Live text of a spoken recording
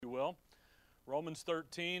well. Romans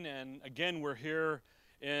 13, and again we're here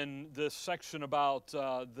in this section about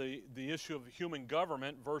the issue of human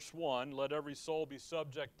government. Verse 1, let every soul be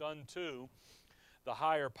subject unto the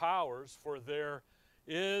higher powers, for there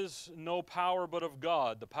is no power but of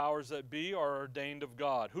God. The powers that be are ordained of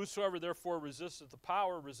God. Whosoever therefore resisteth the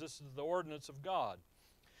power resisteth the ordinance of God.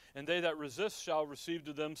 And they that resist shall receive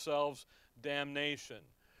to themselves damnation.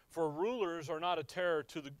 For rulers are not a terror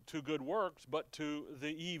to good works, but to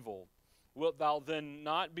the evil. Wilt thou then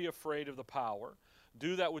not be afraid of the power?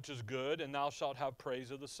 Do that which is good, and thou shalt have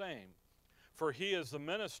praise of the same. For he is the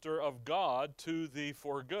minister of God to thee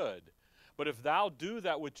for good. But if thou do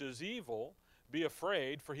that which is evil, be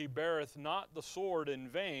afraid, for he beareth not the sword in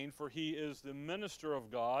vain, for he is the minister of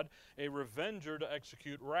God, a revenger to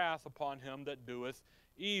execute wrath upon him that doeth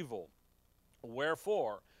evil.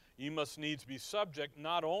 Wherefore, ye must needs be subject,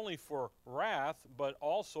 not only for wrath, but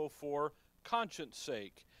also for conscience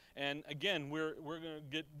sake. And again,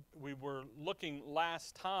 we were looking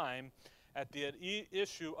last time at the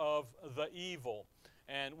issue of the evil.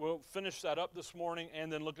 And we'll finish that up this morning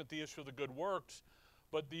and then look at the issue of the good works.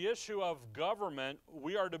 But the issue of government,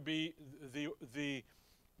 we are to be,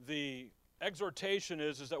 the exhortation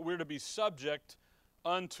is that we're to be subject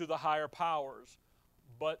unto the higher powers.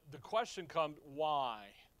 But the question comes, why?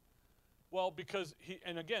 Well, because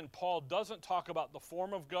and again, Paul doesn't talk about the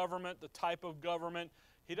form of government, the type of government.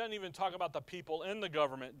 He doesn't even talk about the people in the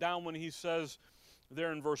government. Down when he says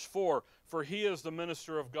there in verse 4, for he is the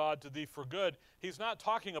minister of God to thee for good. He's not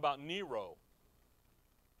talking about Nero,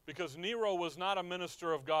 because Nero was not a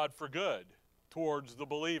minister of God for good towards the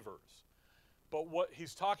believers. But what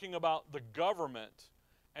he's talking about, the government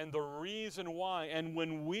and the reason why. And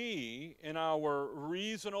when we, in our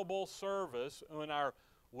reasonable service, in our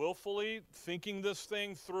willfully thinking this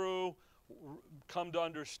thing through, come to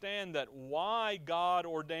understand that why God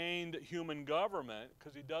ordained human government,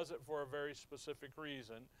 because he does it for a very specific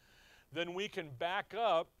reason, then we can back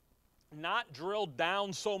up, not drill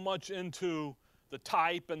down so much into the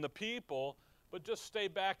type and the people, but just stay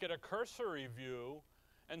back at a cursory view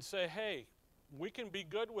and say, hey, we can be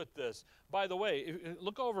good with this. By the way,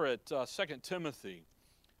 look over at 2 Timothy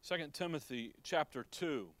chapter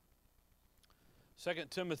 2. 2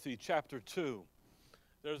 Timothy chapter 2.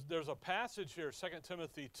 There's a passage here, 2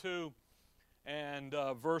 Timothy 2, and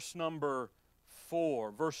verse number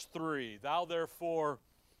 4, verse 3. Thou therefore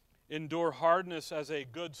endure hardness as a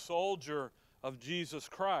good soldier of Jesus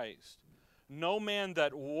Christ. No man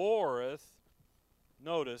that warreth,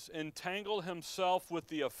 notice, entangle himself with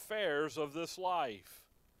the affairs of this life,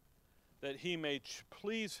 that he may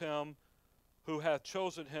please him who hath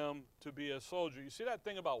chosen him to be a soldier. You see that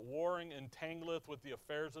thing about warring entangleth with the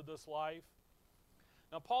affairs of this life?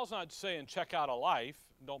 Now, Paul's not saying check out a life,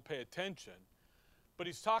 don't pay attention, but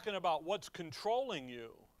he's talking about what's controlling you.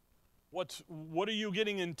 What are you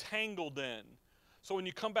getting entangled in? So when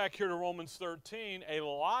you come back here to Romans 13, a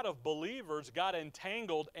lot of believers got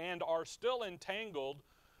entangled and are still entangled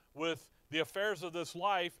with the affairs of this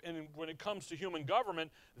life, and when it comes to human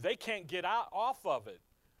government, they can't get off of it.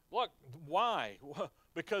 Look, why?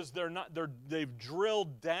 Because they've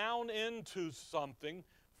drilled down into something.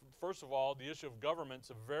 First of all, the issue of government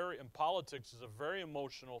and politics is a very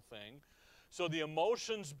emotional thing. So the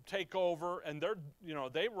emotions take over, and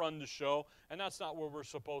they run the show, and that's not where we're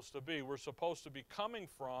supposed to be. We're supposed to be coming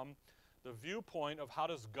from the viewpoint of how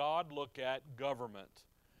does God look at government?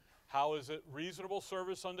 How is it reasonable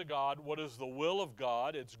service unto God? What is the will of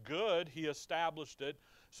God? It's good. He established it.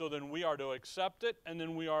 So then we are to accept it, and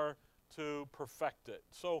then we are to perfect it.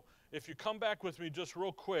 So if you come back with me just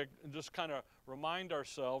real quick and just kind of remind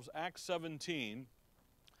ourselves, Acts 17,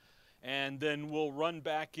 and then we'll run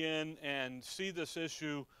back in and see this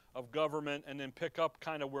issue of government and then pick up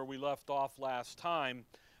kind of where we left off last time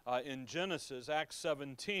in Genesis, Acts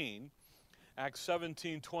 17. Acts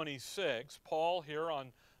 17:26, Paul here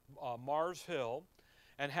on Mars Hill,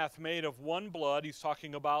 and hath made of one blood. He's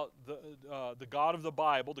talking about the God of the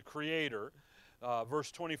Bible, the Creator.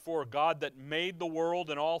 Verse 24, God that made the world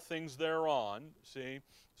and all things thereon. See?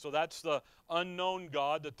 So that's the unknown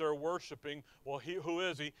God that they're worshiping. Well, who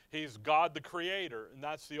is he? He's God the Creator, and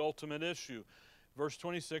that's the ultimate issue. Verse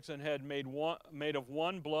 26, and had made of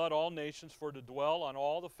one blood all nations for to dwell on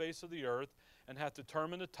all the face of the earth, and hath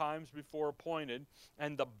determined the times before appointed,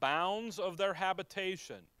 and the bounds of their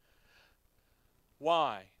habitation.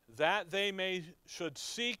 Why? That they should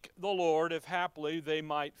seek the Lord, if haply they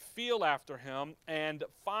might feel after him and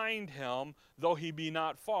find him, though he be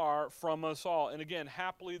not far from us all. And again,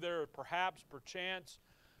 happily there, perhaps, perchance,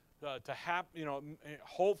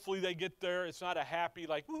 hopefully they get there. It's not a happy,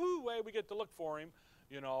 like, woohoo, way we get to look for him.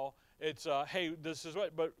 You know, it's, hey, this is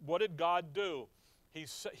what, but what did God do?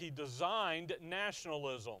 He designed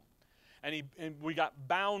nationalism. And we got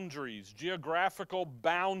boundaries, geographical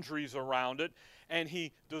boundaries around it. And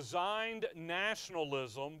he designed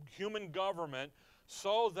nationalism, human government,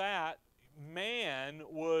 so that man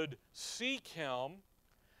would seek him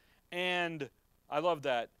and, I love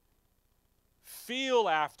that, feel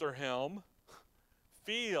after him.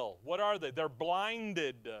 Feel. What are they? They're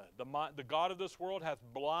blinded. The God of this world hath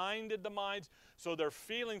blinded the minds, so they're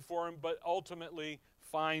feeling for him, but ultimately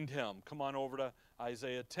find him. Come on over to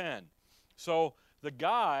Isaiah 10. So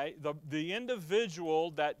the individual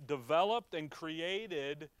that developed and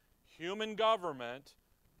created human government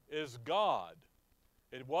is God.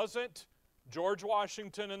 It wasn't George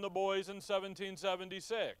Washington and the boys in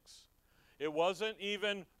 1776. It wasn't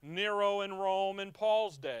even Nero in Rome in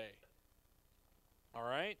Paul's day. All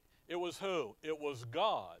right? It was who? It was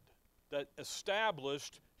God that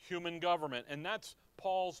established human government. And that's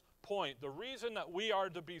Paul's point. The reason that we are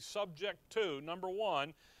to be subject to, number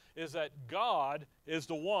one, is that God is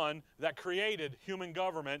the one that created human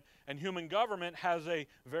government, and human government has a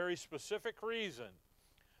very specific reason.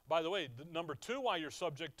 By the way, number two, why you're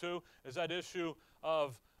subject to is that issue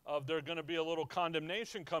of there's going to be a little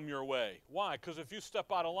condemnation come your way. Why? Because if you step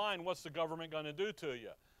out of line, what's the government going to do to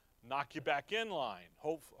you? Knock you back in line.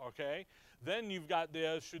 Okay? Then you've got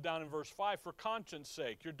the issue down in verse 5, for conscience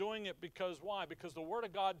sake. You're doing it because why? Because the Word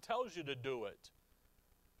of God tells you to do it.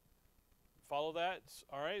 Follow that?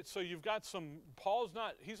 All right? So you've got some,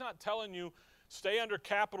 he's not telling you stay under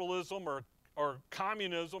capitalism or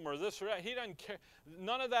communism or this or that. He doesn't care.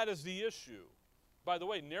 None of that is the issue. By the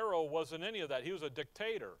way, Nero wasn't any of that. He was a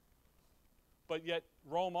dictator. But yet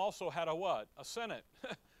Rome also had a what? A senate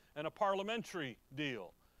and a parliamentary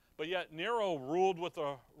deal. But yet Nero ruled with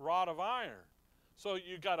a rod of iron. So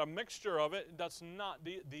you got a mixture of it. That's not,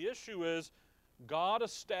 the issue is God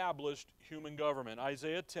established human government.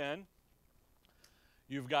 Isaiah 10,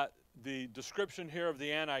 you've got the description here of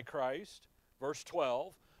the Antichrist. Verse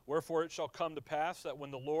 12, wherefore it shall come to pass that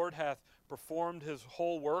when the Lord hath performed his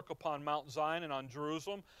whole work upon Mount Zion and on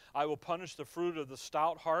Jerusalem, I will punish the fruit of the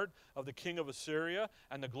stout heart of the king of Assyria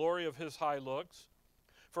and the glory of his high looks.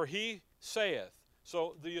 For he saith,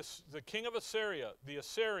 so the king of Assyria, the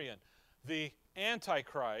Assyrian, the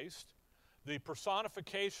Antichrist, the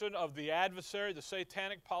personification of the adversary, the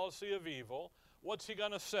satanic policy of evil, what's he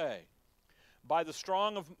going to say? By the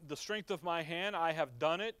strength of my hand I have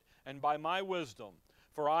done it, and by my wisdom.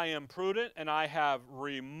 For I am prudent, and I have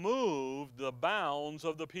removed the bounds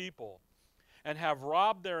of the people, and have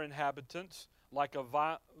robbed their inhabitants like a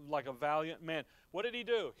valiant man. What did he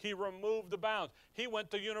do? He removed the bounds. He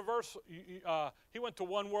went to he went to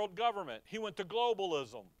one world government. He went to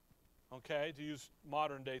globalism. Okay, to use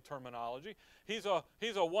modern day terminology. He's a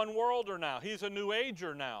one worlder now. He's a new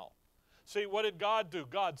ager now. See, what did God do?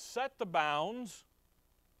 God set the bounds.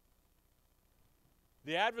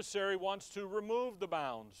 The adversary wants to remove the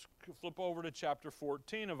bounds. Flip over to chapter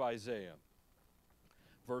 14 of Isaiah.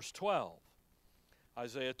 Verse 12.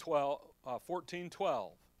 Isaiah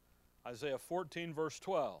 14:12. Isaiah 14, verse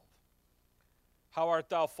 12. How art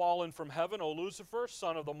thou fallen from heaven, O Lucifer,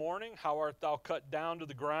 son of the morning? How art thou cut down to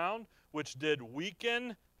the ground, which did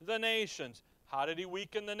weaken the nations? How did he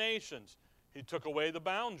weaken the nations? He took away the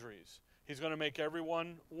boundaries. He's going to make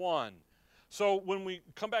everyone one. So when we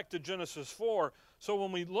come back to Genesis 4, so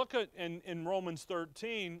when we look at in Romans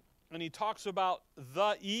 13, and he talks about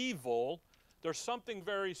the evil, there's something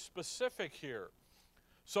very specific here.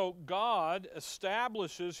 So God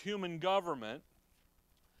establishes human government,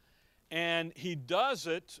 and he does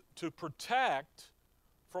it to protect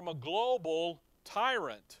from a global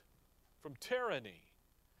tyrant, from tyranny.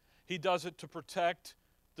 He does it to protect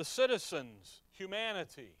the citizens,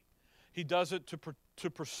 humanity. He does it to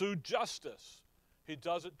pursue justice. He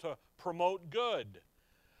does it to promote good.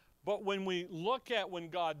 But when we look at when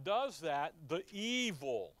God does that, the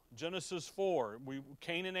evil, Genesis 4,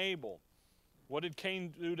 Cain and Abel. What did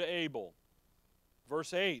Cain do to Abel?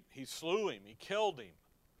 Verse 8, he slew him. He killed him.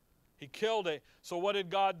 He killed it. So what did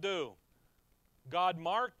God do? God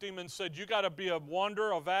marked him and said, you got to be a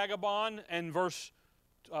wanderer, a vagabond. And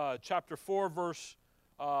chapter 4, verse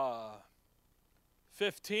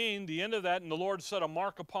 15, the end of that, and the Lord set a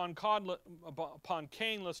mark upon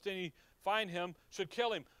Cain, lest any find him, should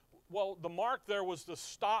kill him. Well, the mark there was to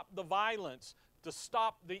stop the violence, to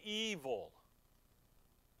stop the evil.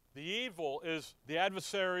 The evil is the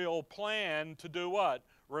adversarial plan to do what?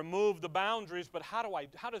 Remove the boundaries, but how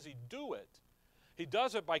does he do it? He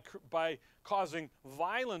does it by causing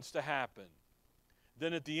violence to happen.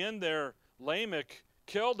 Then at the end there, Lamech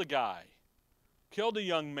killed the guy. killed a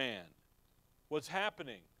young man. What's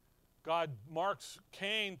happening? God marks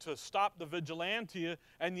Cain to stop the vigilante,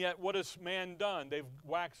 and yet what has man done? They've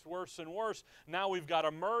waxed worse and worse. Now we've got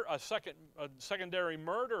a secondary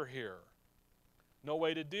murder here. No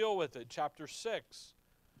way to deal with it. Chapter 6,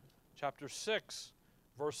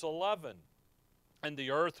 verse 11. And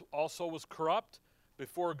the earth also was corrupt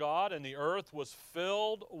before God, and the earth was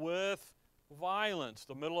filled with violence.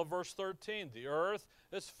 The middle of verse 13. The earth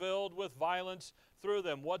is filled with violence through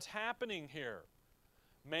them. What's happening here?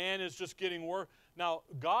 Man is just getting worse. Now,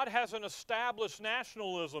 God hasn't established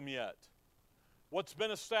nationalism yet. What's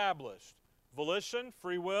been established? Volition,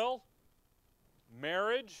 free will,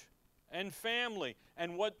 marriage, and family.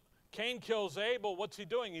 And what Cain kills Abel, what's he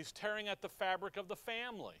doing? He's tearing at the fabric of the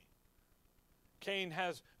family. Cain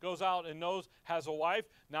goes out and has a wife.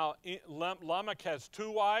 Now Lamech has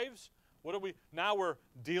 2 wives. Now we're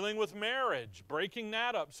dealing with marriage, breaking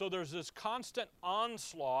that up. So there's this constant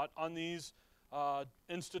onslaught on these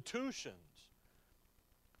institutions.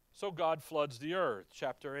 So God floods the earth,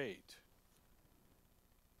 chapter 8.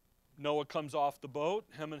 Noah comes off the boat,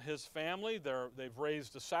 him and his family. They've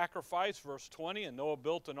raised a sacrifice, verse 20, and Noah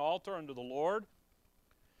built an altar unto the Lord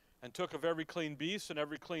and took of every clean beast and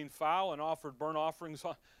every clean fowl and offered burnt offerings.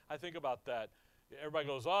 I think about that. Everybody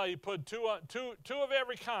goes, oh, you put two of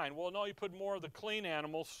every kind. Well, no, you put more of the clean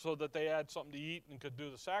animals so that they had something to eat and could do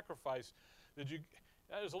the sacrifice.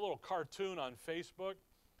 There's a little cartoon on Facebook,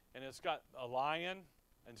 and it's got a lion,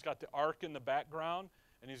 and it's got the ark in the background,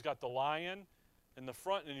 and he's got the lion in the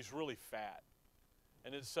front, and he's really fat.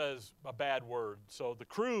 And it says a bad word. So the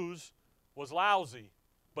cruise was lousy,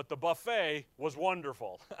 but the buffet was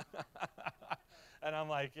wonderful. And I'm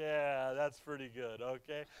like, yeah, that's pretty good,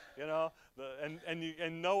 okay? You know,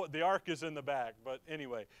 and know the ark is in the back. But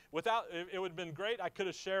anyway, it would have been great. I could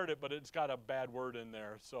have shared it, but it's got a bad word in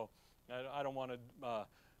there. So I don't want to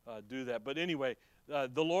do that. But anyway,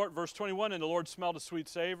 the Lord, verse 21, and the Lord smelled a sweet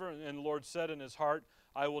savor, and the Lord said in his heart,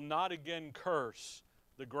 I will not again curse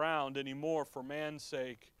the ground anymore for man's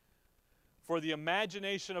sake. For the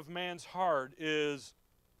imagination of man's heart is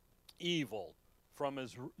evil from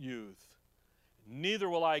his youth. Neither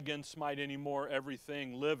will I again smite any more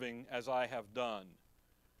everything living as I have done.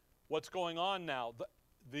 What's going on now?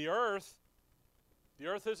 The earth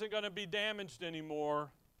isn't going to be damaged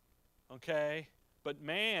anymore, okay? But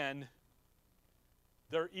man,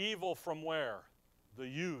 they're evil from where? The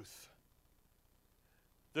youth.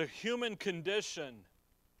 The human condition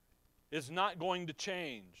is not going to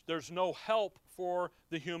change. There's no help for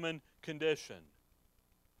the human condition.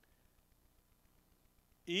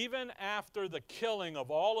 Even after the killing of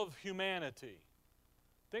all of humanity,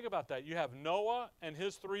 think about that. You have Noah and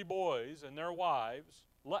his 3 boys and their wives.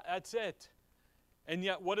 That's it. And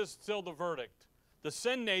yet, what is still the verdict? The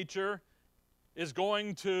sin nature is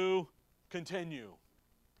going to continue.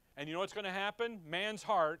 And you know what's going to happen? Man's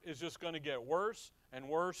heart is just going to get worse and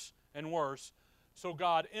worse and worse. So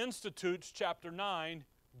God institutes, chapter 9,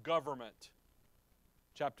 government.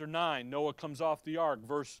 Chapter 9, Noah comes off the ark,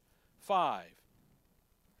 verse 5.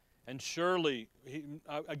 And surely,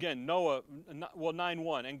 Noah,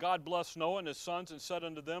 9:1, and God blessed Noah and his sons and said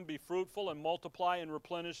unto them, be fruitful and multiply and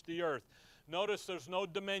replenish the earth. Notice there's no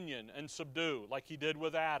dominion and subdue like he did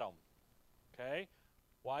with Adam. Okay?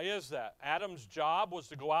 Why is that? Adam's job was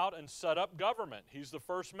to go out and set up government. He's the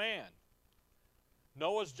first man.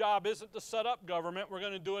 Noah's job isn't to set up government. We're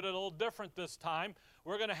going to do it a little different this time.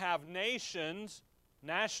 We're going to have nations,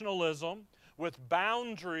 nationalism, with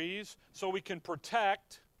boundaries so we can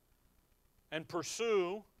protect and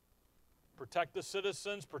pursue, protect the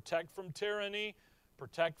citizens, protect from tyranny,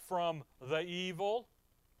 protect from the evil.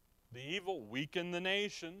 The evil weaken the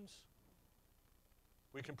nations.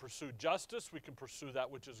 We can pursue justice. We can pursue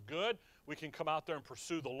that which is good. We can come out there and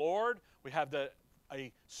pursue the Lord. We have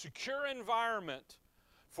a secure environment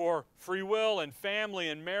for free will and family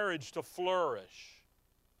and marriage to flourish.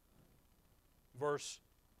 Verse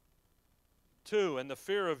 2, and the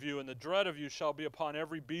fear of you and the dread of you shall be upon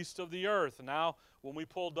every beast of the earth. Now, when we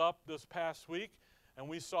pulled up this past week and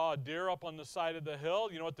we saw a deer up on the side of the hill,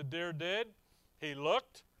 you know what the deer did? He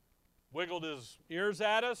looked, wiggled his ears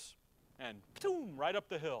at us, and boom, right up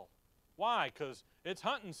the hill. Why? Because it's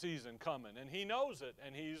hunting season coming, and he knows it,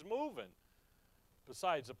 and he's moving.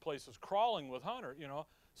 Besides, the place is crawling with hunter, you know.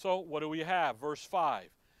 So what do we have? Verse 5,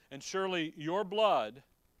 and surely your blood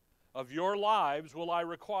of your lives will I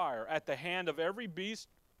require. At the hand of every beast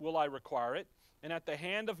will I require it, and at the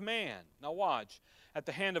hand of man. Now watch. At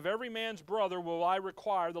the hand of every man's brother will I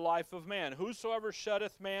require the life of man. Whosoever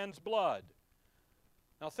sheddeth man's blood.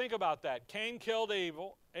 Now think about that. Cain killed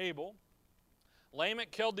Abel.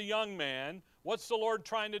 Lamech killed the young man. What's the Lord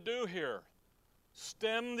trying to do here?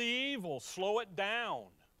 Stem the evil, slow it down.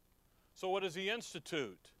 So what does he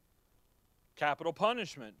institute? Capital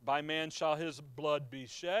punishment. By man shall his blood be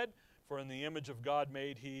shed, for in the image of God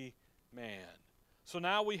made he man. So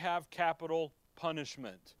now we have capital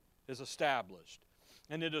punishment is established.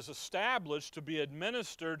 And it is established to be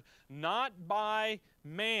administered not by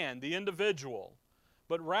man, the individual,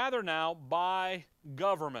 but rather now by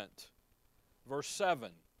government. Verse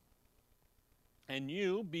 7. And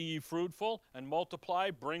you, be ye fruitful, and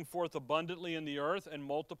multiply, bring forth abundantly in the earth, and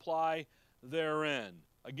multiply therein.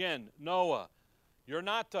 Again, Noah, you're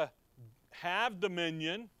not to have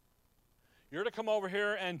dominion. You're to come over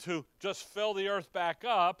here and to just fill the earth back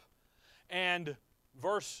up. And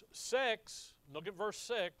verse 6, look at verse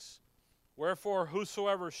 6. Wherefore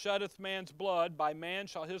whosoever sheddeth man's blood, by man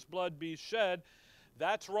shall his blood be shed.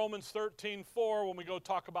 That's Romans 13:4 when we go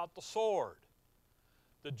talk about the sword.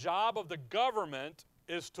 The job of the government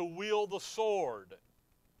is to wield the sword.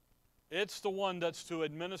 It's the one that's to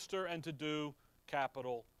administer and to do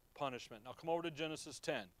capital punishment. Now come over to Genesis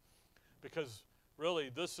 10, because really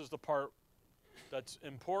this is the part that's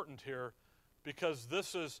important here, because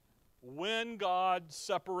this is when God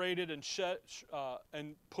separated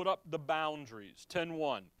and put up the boundaries.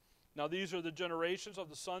 10:1. Now these are the generations of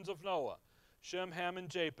the sons of Noah, Shem, Ham, and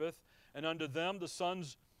Japheth, and unto them the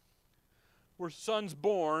sons were sons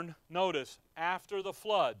born, notice, after the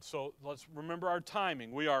flood. So let's remember our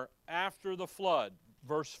timing. We are after the flood.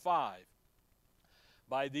 Verse 5.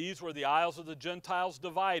 By these were the isles of the Gentiles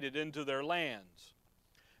divided into their lands,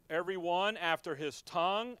 every one after his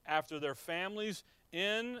tongue, after their families,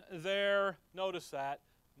 in their, notice that,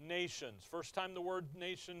 nations. First time the word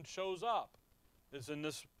nation shows up is in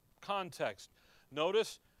this context.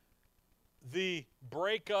 Notice the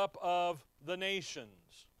breakup of the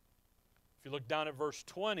nations. If you look down at verse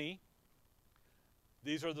 20,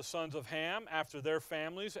 these are the sons of Ham, after their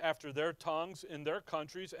families, after their tongues, in their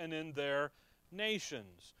countries, and in their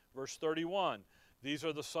nations. Verse 31, these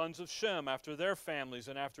are the sons of Shem, after their families,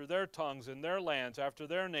 and after their tongues, in their lands, after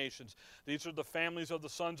their nations. These are the families of the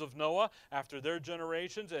sons of Noah, after their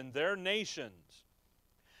generations, and their nations.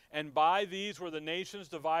 And by these were the nations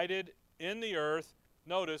divided in the earth,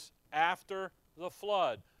 notice, after the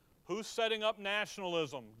flood. Who's setting up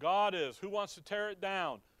nationalism? God is. Who wants to tear it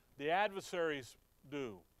down? The adversaries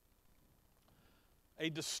do. A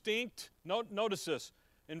distinct, notice this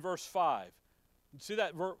in verse 5. See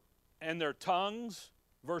that? And their tongues.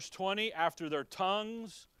 Verse 20, after their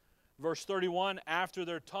tongues. Verse 31, after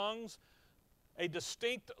their tongues. A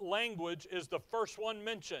distinct language is the first one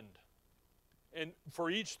mentioned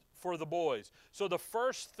for the boys. So the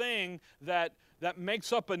first thing that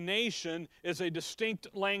makes up a nation is a distinct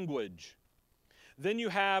language. Then you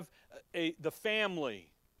have the family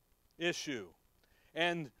issue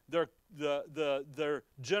and their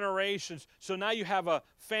generations. So now you have a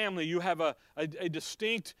family, you have a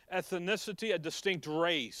distinct ethnicity, a distinct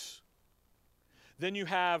race. Then you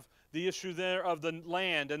have the issue there of the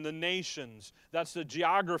land and the nations. That's the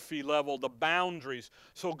geography level, the boundaries.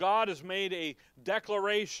 So God has made a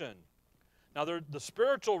declaration. Now the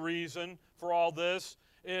spiritual reason for all this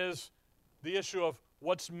is the issue of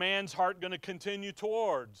what's man's heart going to continue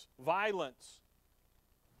towards? Violence.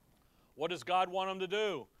 What does God want him to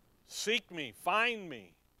do? Seek me, find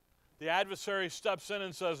me. The adversary steps in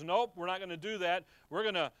and says, nope, we're not going to do that. We're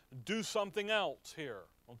going to do something else here,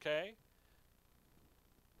 okay?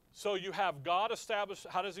 So you have God established.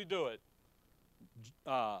 How does he do it?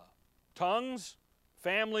 Tongues,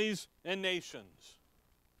 families, and nations.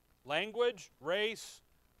 Language, race,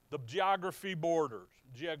 the geography borders,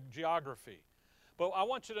 geography. But I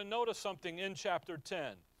want you to notice something in chapter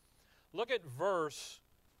 10. Look at verse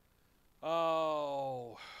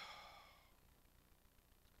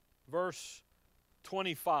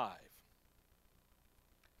 25.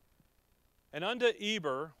 And unto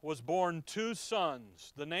Eber was born 2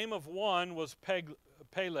 sons. The name of one was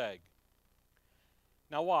Peleg.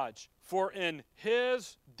 Now watch. For in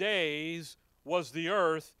his days was the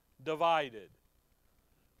earth divided.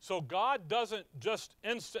 So God doesn't just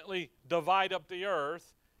instantly divide up the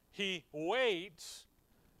earth. He waits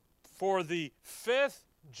for the 5th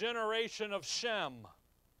generation of Shem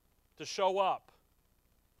to show up.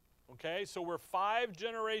 Okay, so we're 5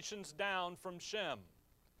 generations down from Shem.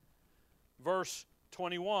 Verse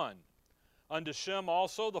 21, unto Shem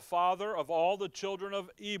also the father of all the children of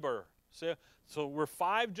Eber. So we're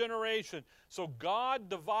 5 generations. So God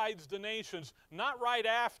divides the nations, not right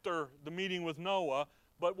after the meeting with Noah,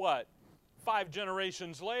 but what? 5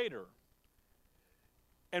 generations later.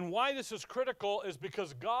 And why this is critical is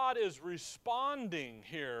because God is responding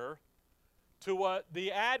here to what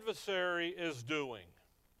the adversary is doing.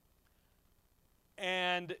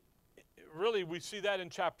 And really, we see that in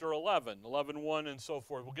chapter 11, 11:1 and so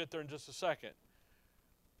forth. We'll get there in just a second.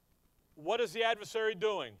 What is the adversary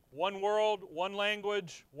doing? One world, one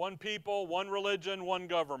language, one people, one religion, one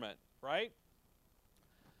government, right?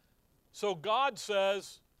 So God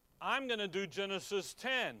says, I'm going to do Genesis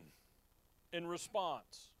 10 in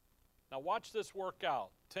response. Now watch this work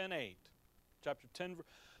out, 10:8, chapter 10.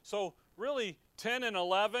 So really, 10 and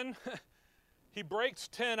 11, he breaks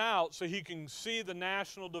 10 out so he can see the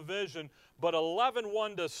national division, but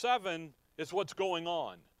 11:1 to 7 is what's going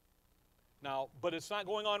on. Now, but it's not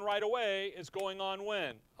going on right away. It's going on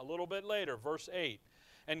when? A little bit later, verse 8.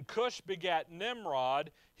 And Cush begat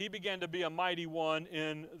Nimrod. He began to be a mighty one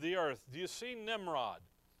in the earth. Do you see Nimrod?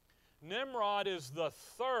 Nimrod is the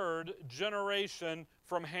third generation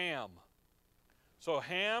from Ham. So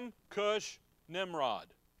Ham, Cush, Nimrod.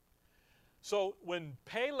 So when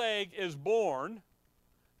Peleg is born,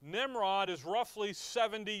 Nimrod is roughly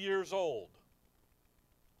 70 years old.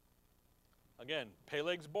 Again,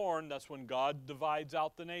 Peleg's born, that's when God divides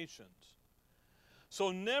out the nations.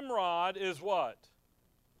 So Nimrod is what?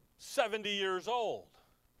 70 years old.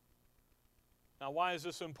 Now why is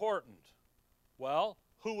this important? Well,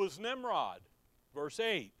 who was Nimrod? Verse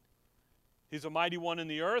 8. He's a mighty one in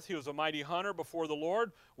the earth. He was a mighty hunter before the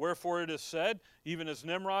Lord. Wherefore it is said, even as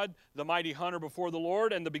Nimrod, the mighty hunter before the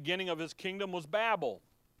Lord, and the beginning of his kingdom was Babel.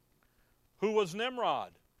 Who was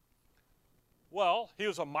Nimrod? Well, he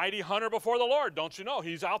was a mighty hunter before the Lord, don't you know?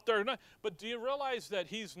 He's out there. But do you realize that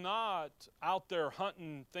he's not out there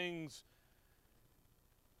hunting things?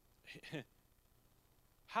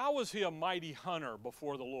 How was he a mighty hunter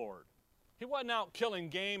before the Lord? He wasn't out killing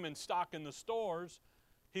game and stocking the stores.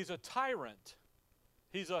 He's a tyrant.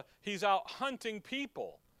 He's out hunting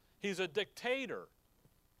people. He's a dictator.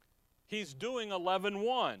 He's doing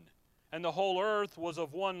 11:1. And the whole earth was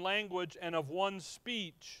of one language and of one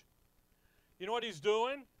speech. You know what he's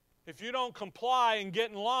doing? If you don't comply and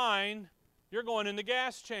get in line, you're going in the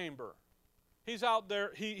gas chamber. He's out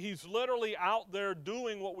there, he's literally out there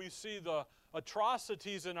doing what we see the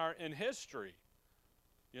atrocities in history.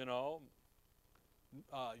 You know,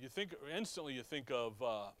 instantly you think of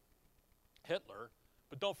Hitler,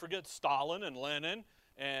 but don't forget Stalin and Lenin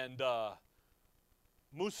and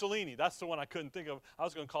Mussolini. That's the one I couldn't think of. I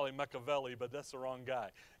was going to call him Machiavelli, but that's the wrong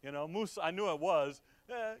guy. You know, I knew it was.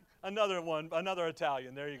 Another one, another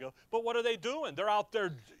Italian. There you go. But what are they doing? They're out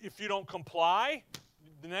there, if you don't comply,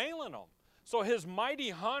 nailing them. So his mighty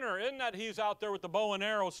hunter, isn't that he's out there with the bow and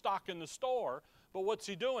arrow stocking the store, but what's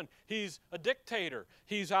he doing? He's a dictator.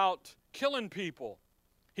 He's out killing people.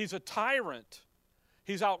 He's a tyrant.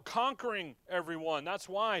 He's out conquering everyone. That's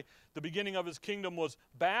why the beginning of his kingdom was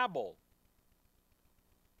Babel.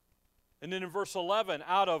 And then in verse 11,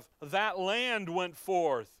 out of that land went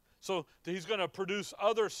forth. So he's going to produce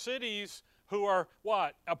other cities who are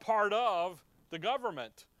what? A part of the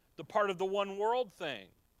government, the part of the one world thing.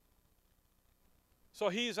 So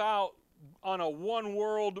he's out on a one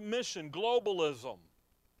world mission, globalism.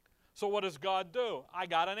 So what does God do? I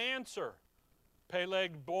got an answer.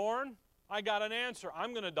 Peleg born, I got an answer.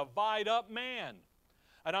 I'm going to divide up man.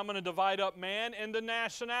 And I'm going to divide up man into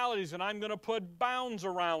nationalities, and I'm going to put bounds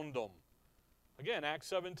around them. Again, Acts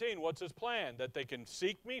 17, what's his plan? That they can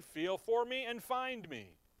seek me, feel for me, and find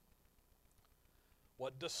me.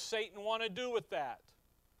 What does Satan want to do with that?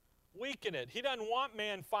 Weaken it. He doesn't want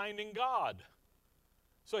man finding God.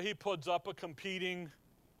 So he puts up a competing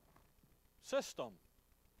system.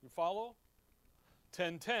 You follow?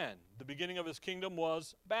 10:10. The beginning of his kingdom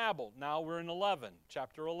was Babel. Now we're in 11,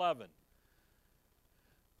 chapter 11.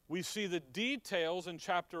 We see the details in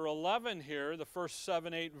chapter 11 here, the first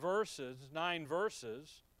 9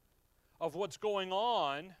 verses, of what's going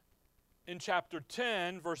on in chapter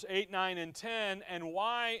 10, verse 8, 9, and 10, and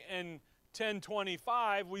why in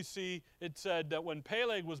 10:25 we see it said that when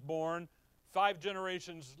Peleg was born, 5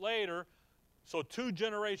 generations later, so 2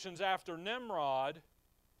 generations after Nimrod,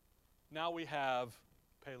 now we have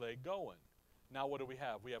Peleg going. Now what do we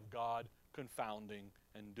have? We have God confounding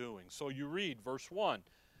and doing. So you read verse 1.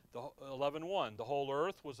 11:1, the whole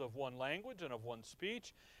earth was of one language and of one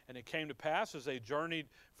speech, and it came to pass as they journeyed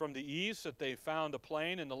from the east that they found a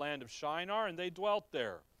plain in the land of Shinar, and they dwelt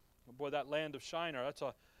there. Boy, that land of Shinar,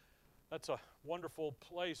 that's a wonderful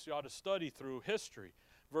place you ought to study through history.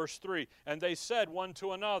 Verse 3, and they said one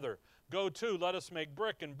to another, go to, let us make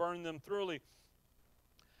brick and burn them thoroughly.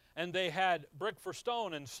 And they had brick for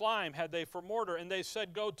stone, and slime had they for mortar, and they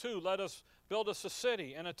said, go to, let us build us a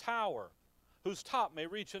city and a tower, whose top may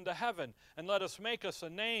reach into heaven, and let us make us a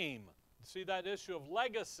name. See that issue of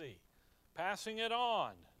legacy. passing it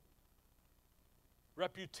on.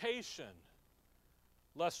 Reputation,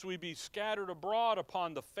 lest we be scattered abroad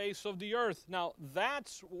upon the face of the earth. Now,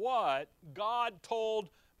 that's what God told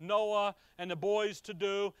Noah and the boys to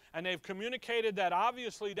do, and they've communicated that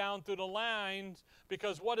obviously down through the lines,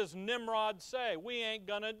 because what does Nimrod say? We ain't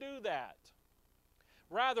going to do that.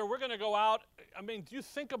 Rather, we're going to go out. I mean, do you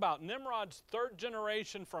think about Nimrod's third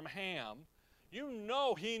generation from Ham? You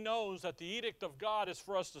know he knows that the edict of God is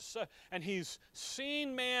for us to say, and he's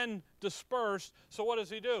seen man dispersed, so what does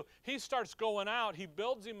he do? He starts going out, he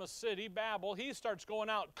builds him a city, Babel, he starts going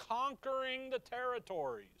out conquering the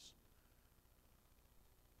territories.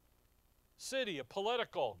 City, a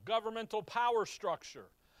political, governmental power structure.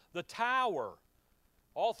 The tower,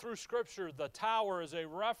 all through Scripture, the tower is a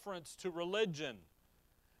reference to religion,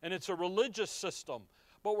 and it's a religious system,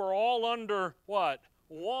 but we're all under what?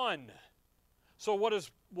 One. So what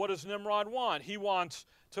does Nimrod want? He wants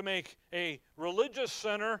to make a religious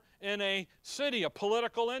center in a city, a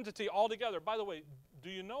political entity altogether. By the way, do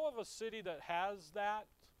you know of a city that has that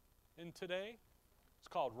in today? It's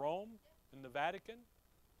called Rome in the Vatican.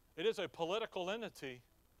 It is a political entity.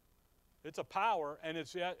 It's a power, and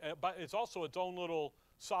it's also its own little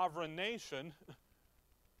sovereign nation.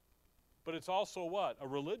 But it's also what? A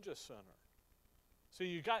religious center.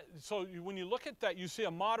 So when you look at that, you see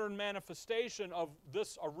a modern manifestation of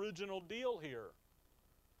this original deal here.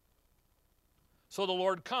 So the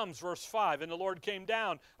Lord comes, verse 5, and the Lord came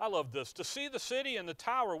down, I love this, to see the city and the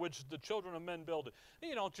tower which the children of men builded.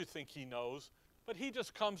 Don't you think he knows? But he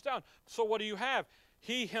just comes down. So what do you have?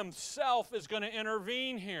 He himself is going to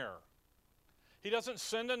intervene here. He doesn't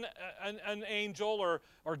send an angel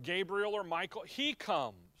or Gabriel or Michael. He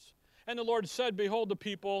comes. And the Lord said, behold, the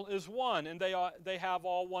people is one, and they have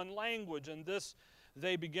all one language, and this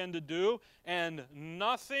they begin to do, and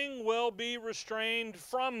nothing will be restrained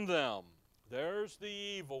from them. There's the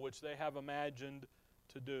evil which they have imagined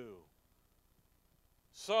to do.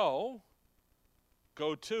 So,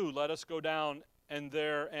 let us go down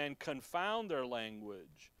and confound their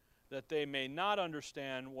language, that they may not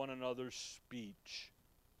understand one another's speech.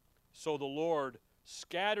 So the Lord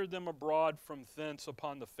scattered them abroad from thence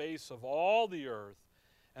upon the face of all the earth,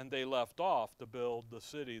 and they left off to build the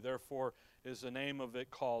city. Therefore is the name of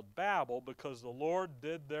it called Babel, because the Lord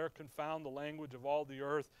did there confound the language of all the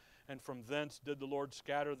earth, and from thence did the Lord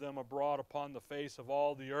scatter them abroad upon the face of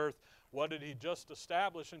all the earth. What did he just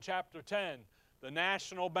establish in chapter 10? The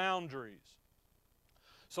national boundaries.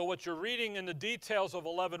 So what you're reading in the details of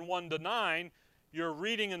 11:1-9, you're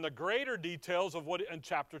reading in the greater details of what in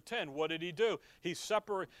chapter 10. What did he do?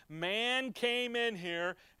 Man came in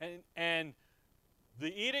here, and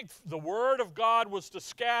the edict, the word of God was to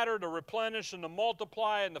scatter, to replenish, and to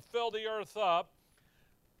multiply, and to fill the earth up.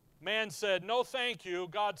 Man said, no thank you.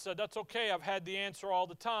 God said, that's okay, I've had the answer all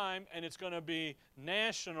the time, and it's going to be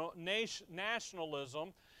nationalism.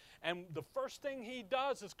 And the first thing he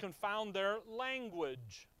does is confound their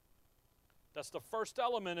language. That's the first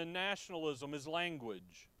element in nationalism, is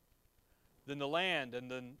language. Then the land,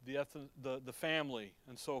 and then the family,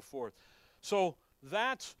 and so forth. So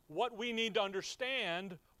that's what we need to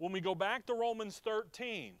understand when we go back to Romans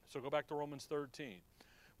 13. So go back to Romans 13.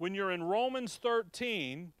 When you're in Romans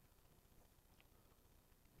 13,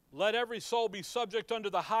 let every soul be subject unto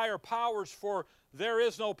the higher powers, for there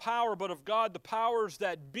is no power but of God. The powers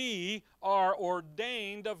that be are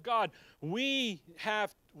ordained of God. We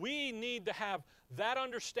need to have that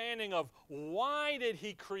understanding of why did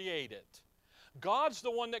he create it. God's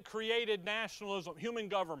the one that created nationalism, human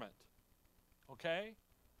government. Okay?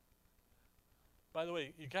 By the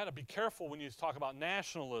way, you got to be careful when you talk about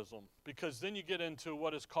nationalism, because then you get into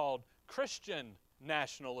what is called Christian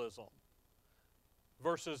nationalism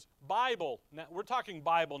versus Bible. We're talking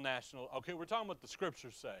Bible national. Okay, we're talking what the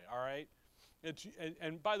Scriptures say. All right.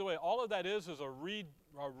 And by the way, all of that is a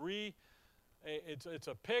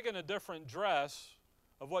pig in a different dress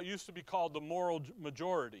of what used to be called the moral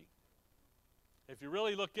majority. If you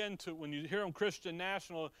really look into, when you hear them Christian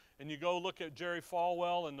national, and you go look at Jerry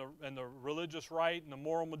Falwell and the religious right and the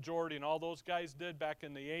moral majority and all those guys did back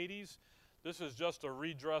in the 80s, this is just a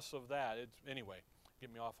redress of that. Anyway,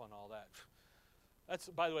 get me off on all that.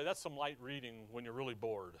 By the way, that's some light reading when you're really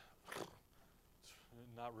bored.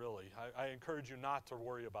 Not really. I encourage you not to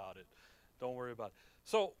worry about it. Don't worry about it.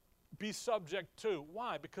 So be subject to.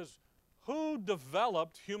 Why? Because who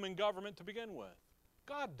developed human government to begin with?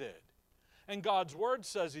 God did. And God's Word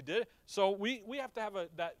says he did. So we have to have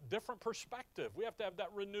that different perspective. We have to have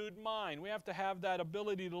that renewed mind. We have to have that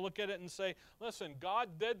ability to look at it and say, listen,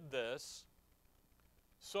 God did this,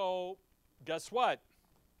 so guess what?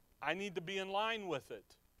 I need to be in line with it.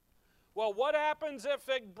 Well, what happens if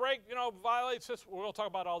it violates this? We'll talk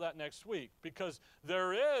about all that next week, because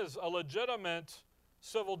there is a legitimate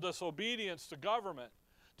civil disobedience to government.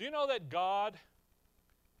 Do you know that God,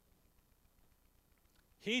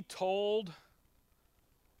 He told,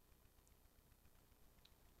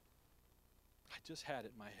 I just had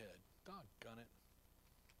it in my head, doggone it.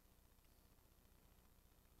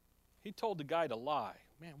 He told the guy to lie.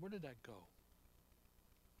 Man, where did that go?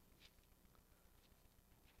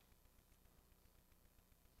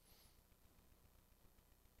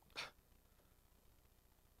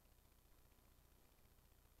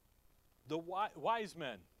 The wise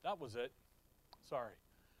men, that was it. Sorry.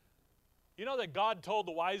 You know that God told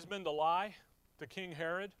the wise men to lie to King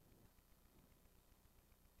Herod?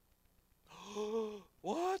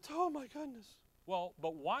 What? Oh my goodness. Well,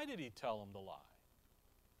 but why did he tell them to lie?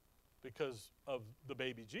 Because of the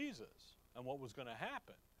baby Jesus and what was going to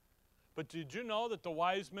happen. But did you know that the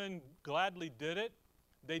wise men gladly did it?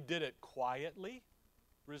 They did it quietly,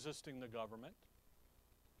 resisting the government.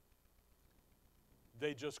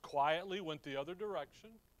 They just quietly went the other direction.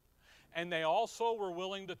 And they also were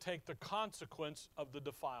willing to take the consequence of the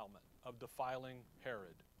defilement, of defiling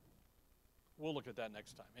Herod. We'll look at that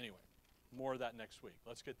next time. Anyway, more of that next week.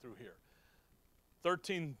 Let's get through here.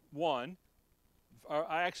 13:1,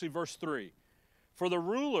 actually verse 3. For the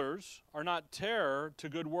rulers are not terror to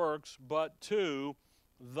good works, but to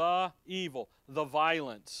the evil, the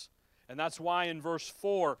violence. And that's why in verse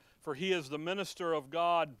 4, for he is the minister of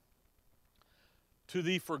God to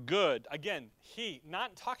thee for good. Again, he,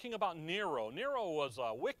 not talking about Nero. Nero was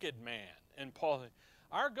a wicked man. And Paul,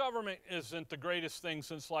 our government isn't the greatest thing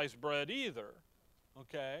since sliced bread either.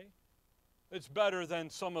 Okay? It's better than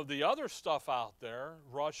some of the other stuff out there,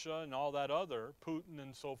 Russia and all that other, Putin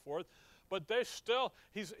and so forth. But they're still,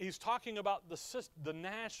 he's talking about the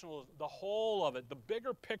national, the whole of it, the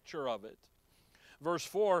bigger picture of it. Verse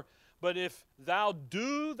 4, but if thou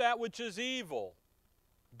do that which is evil,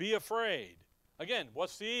 be afraid. Again,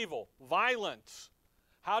 what's the evil? Violence.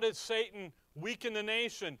 How did Satan weaken the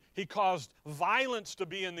nation? He caused violence to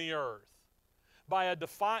be in the earth by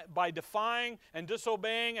defying and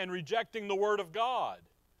disobeying and rejecting the word of God.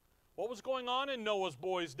 What was going on in Noah's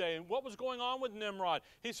boys' day? And what was going on with Nimrod?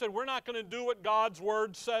 He said, we're not going to do what God's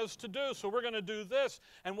word says to do, so we're going to do this.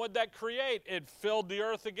 And what did that create? It filled the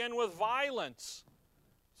earth again with violence.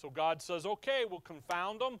 So God says, okay, we'll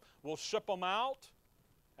confound them, we'll ship them out,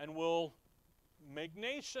 and we'll make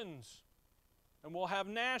nations. And we'll have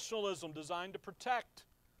nationalism designed to protect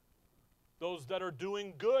those that are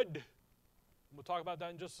doing good. We'll talk about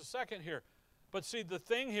that in just a second here. But see, the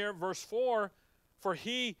thing here, verse 4, for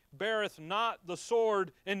he beareth not the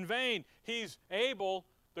sword in vain. He's able,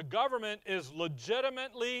 the government is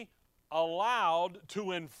legitimately allowed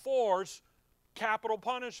to enforce capital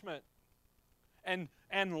punishment and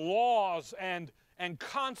laws and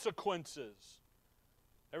consequences.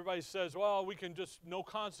 Everybody says, well, we can just, no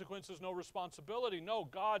consequences, no responsibility. No,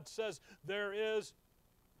 God says there is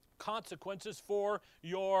consequences for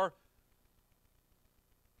your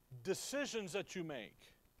decisions that you make.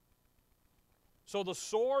 So the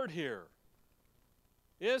sword here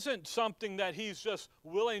isn't something that he's just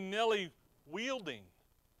willy-nilly wielding.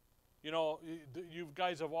 You know, you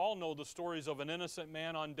guys have all know the stories of an innocent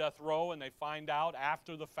man on death row and they find out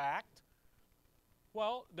after the fact.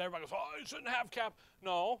 Well, everybody goes, oh, you shouldn't have cap.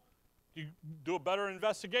 No, you do a better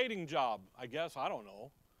investigating job, I guess. I don't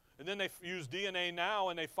know. And then they use DNA now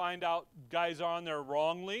and they find out guys are on there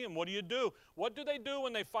wrongly. And what do? What do they do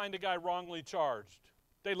when they find a guy wrongly charged?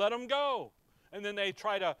 They let him go. And then they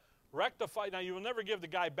try to rectify. Now, you will never give the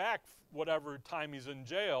guy back whatever time he's in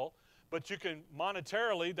jail. But you can,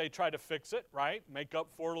 monetarily, they try to fix it, right? Make up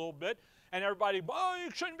for it a little bit. And everybody, oh, you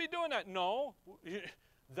shouldn't be doing that. No,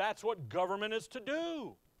 that's what government is to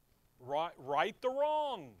do. Right the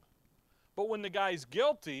wrong. But when the guy's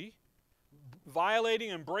guilty,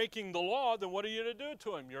 violating and breaking the law, then what are you to do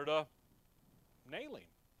to him? You're to nail him.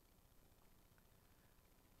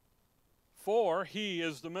 For he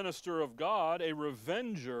is the minister of God, a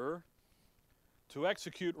revenger to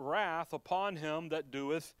execute wrath upon him that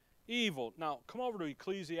doeth evil. Now, come over to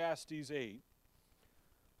Ecclesiastes 8,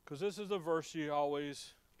 because this is the verse you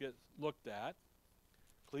always get looked at.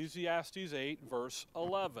 Ecclesiastes 8, verse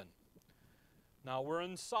 11. Now, we're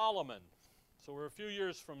in Solomon, so we're a few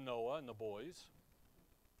years from Noah and the boys.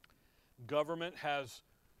 Government has,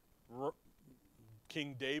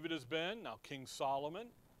 King David has been, now King Solomon.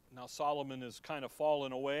 Now Solomon is kind of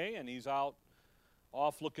fallen away, and he's off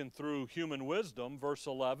looking through human wisdom. Verse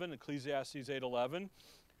 11, Ecclesiastes 8:11,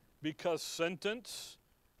 because sentence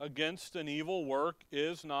against an evil work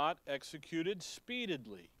is not executed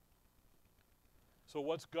speedily. So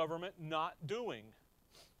what's government not doing?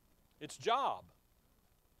 Its job.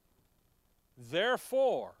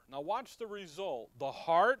 Therefore, now watch the result. The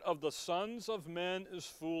heart of the sons of men is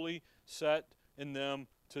fully set in them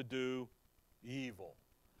to do evil.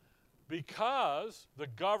 Because the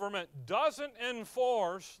government doesn't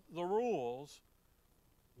enforce the rules,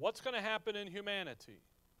 what's going to happen in humanity?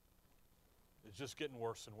 It's just getting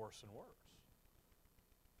worse and worse and worse.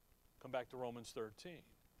 Come back to Romans 13.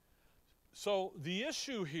 So the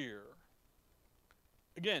issue here,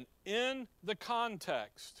 again, in the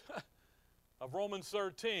context of Romans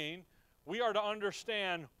 13, we are to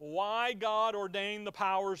understand why God ordained the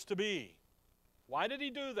powers to be. Why did He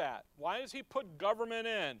do that? Why does He put government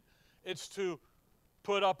in? It's to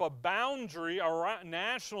put up a boundary around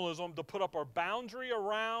nationalism, to put up a boundary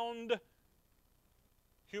around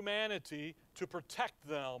humanity to protect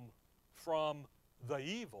them from the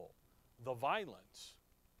evil, the violence.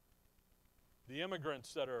 The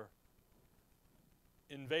immigrants that are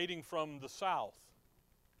invading from the south,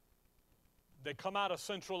 they come out of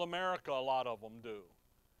Central America, a lot of them do.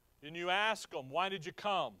 And you ask them, why did you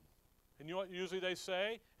come? And you know what usually they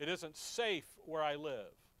say? It isn't safe where I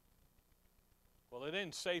live. Well, it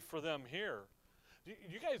ain't safe for them here.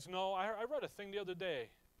 You guys know, I read a thing the other day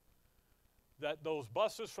that those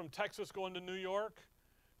buses from Texas going to New York,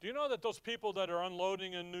 do you know that those people that are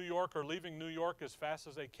unloading in New York are leaving New York as fast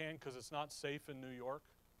as they can because it's not safe in New York?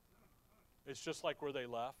 It's just like where they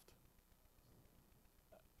left.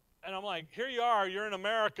 And I'm like, here you are, you're in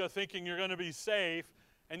America thinking you're going to be safe,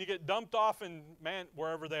 and you get dumped off in,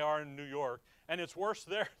 wherever they are in New York, and it's worse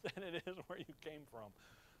there than it is where you came from.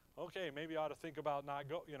 Okay, maybe I ought to think about not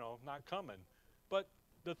coming. But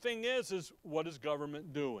the thing is what is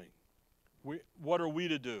government doing? What are we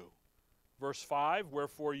to do? Verse 5,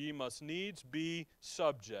 wherefore ye must needs be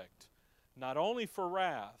subject, not only for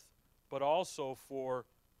wrath, but also for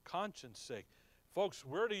conscience sake. Folks,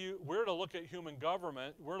 we're to look at human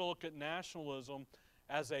government, we're to look at nationalism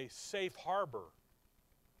as a safe harbor.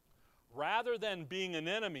 Rather than being an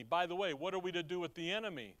enemy. By the way, what are we to do with the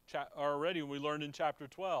enemy? Already we learned in chapter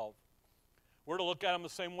 12. We're to look at them the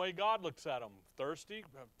same way God looks at them. Thirsty,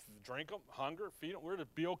 drink them, hunger, feed them. We're to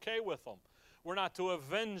be okay with them. We're not to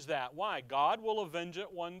avenge that. Why? God will avenge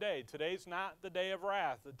it one day. Today's not the day of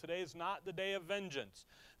wrath. Today's not the day of vengeance.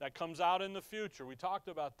 That comes out in the future. We talked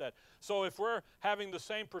about that. So if we're having the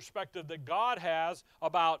same perspective that God has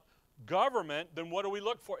about government, then what do we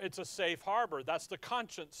look for? It's a safe harbor. That's the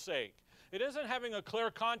conscience sake. It isn't having a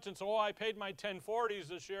clear conscience, oh, I paid my 1040s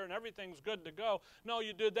this year and everything's good to go. No,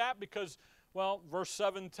 you did that because, well, verse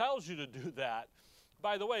 7 tells you to do that.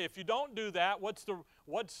 By the way, if you don't do that,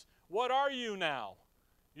 what are you now?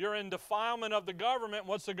 You're in defilement of the government.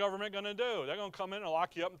 What's the government going to do? They're going to come in and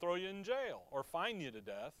lock you up and throw you in jail or fine you to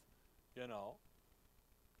death, you know.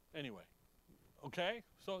 Anyway, okay?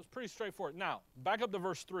 So it's pretty straightforward. Now, back up to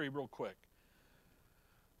verse 3 real quick.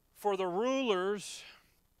 For the rulers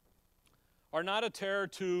are not a terror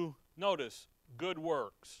to, notice, good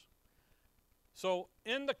works. So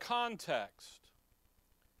in the context,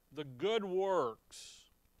 the good works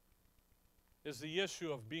is the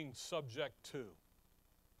issue of being subject to.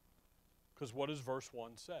 Because what does verse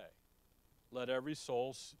 1 say? Let every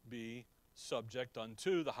soul be subject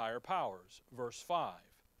unto the higher powers. Verse 5,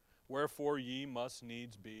 wherefore ye must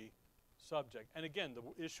needs be subject. And again,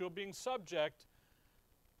 the issue of being subject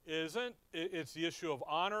it's the issue of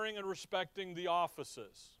honoring and respecting the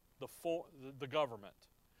offices, the government.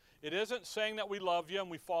 It isn't saying that we love you and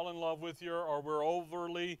we fall in love with you or we're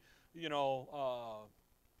overly,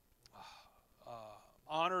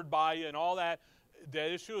 honored by you and all that.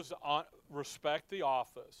 The issue is respect the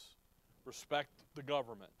office, respect the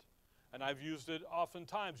government. And I've used it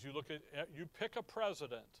oftentimes. You pick a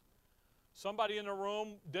president. Somebody in the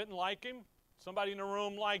room didn't like him. Somebody in the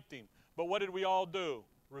room liked him. But what did we all do?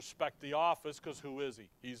 Respect the office, because who is he?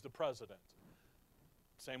 He's the president.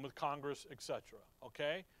 Same with Congress, etc.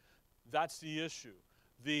 Okay? That's the issue.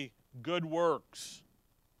 The good works.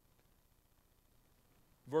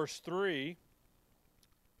 Verse 3,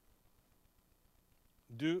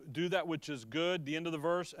 do that which is good, the end of the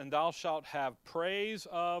verse, and thou shalt have praise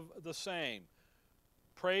of the same.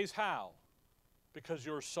 Praise how? Because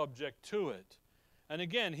you're subject to it. And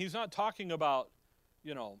again, he's not talking about,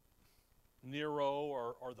 Nero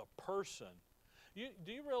or the person.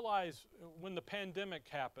 Do you realize when the pandemic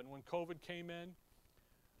happened, when COVID came in,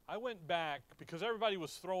 I went back because everybody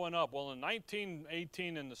was throwing up. Well, in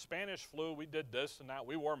 1918 in the Spanish flu, we did this and that.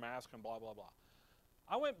 We wore masks and blah, blah, blah.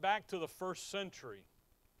 I went back to the first century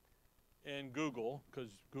in Google, because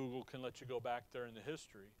Google can let you go back there in the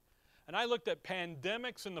history. And I looked at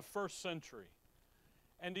pandemics in the first century.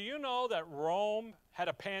 And do you know that Rome had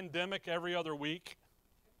a pandemic every other week?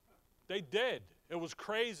 They did. It was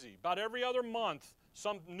crazy. About every other month,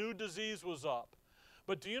 some new disease was up.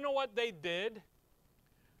 But do you know what they did?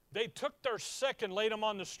 They took their sick and laid them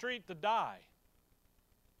on the street to die.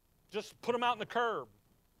 Just put them out in the curb.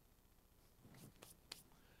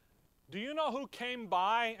 Do you know who came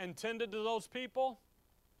by and tended to those people?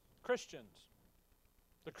 Christians.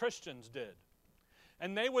 The Christians did.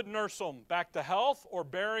 And they would nurse them back to health or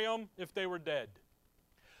bury them if they were dead.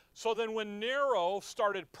 So then when Nero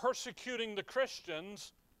started persecuting the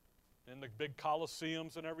Christians in the big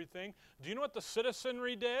Colosseums and everything, do you know what the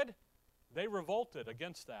citizenry did? They revolted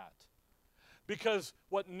against that. Because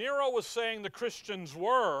what Nero was saying the Christians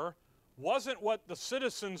were wasn't what the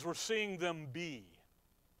citizens were seeing them be.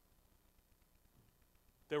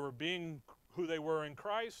 They were being who they were in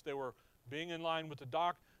Christ. They were being in line with the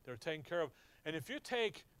doctrine. They were taken care of. And if you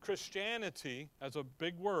take Christianity, as a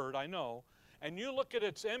big word, I know, and you look at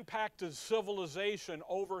its impact as civilization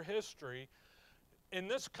over history, in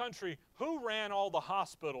this country, who ran all the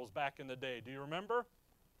hospitals back in the day? Do you remember?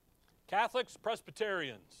 Catholics,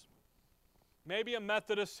 Presbyterians. Maybe a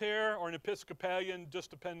Methodist here or an Episcopalian,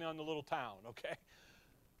 just depending on the little town, okay?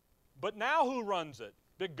 But now who runs it?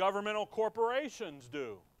 Big governmental corporations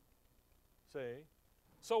do. See?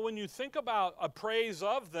 So when you think about a praise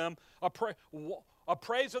of them, a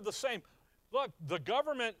praise of the same. Look, the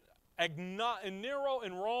government, in Nero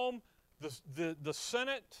in Rome, the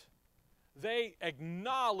Senate, they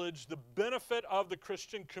acknowledged the benefit of the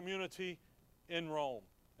Christian community in Rome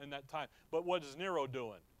in that time. But what is Nero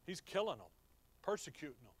doing? He's killing them,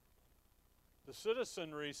 persecuting them. The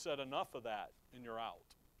citizenry said enough of that and you're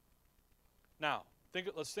out. Now,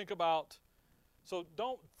 let's think about, so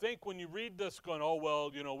don't think when you read this going, oh,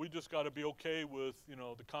 well, you know, we just got to be okay with, you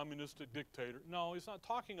know, the communistic dictator. No, he's not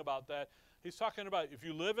talking about that. He's talking about if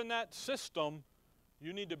you live in that system,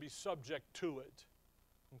 you need to be subject to it,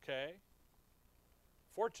 okay?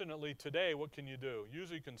 Fortunately, today, what can you do?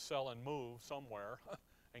 Usually you can sell and move somewhere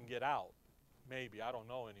and get out. Maybe, I don't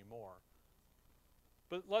know anymore.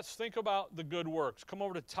 But let's think about the good works. Come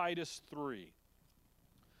over to Titus 3.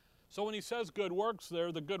 So when he says good works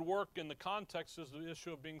there, the good work in the context is the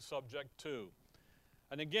issue of being subject to.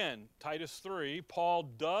 And again, Titus 3, Paul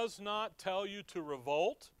does not tell you to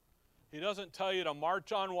revolt. He doesn't tell you to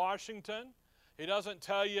march on Washington. He doesn't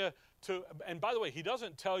tell you to, and by the way, he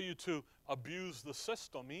doesn't tell you to abuse the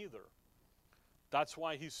system either. That's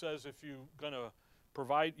why he says if you're going to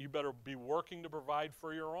provide, you better be working to provide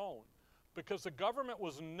for your own. Because the government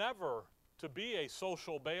was never to be a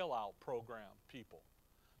social bailout program, people.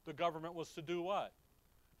 The government was to do what?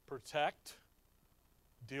 Protect,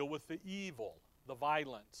 deal with the evil, the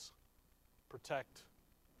violence, protect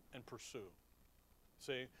and pursue.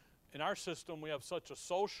 See, in our system we have such a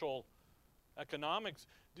social economics.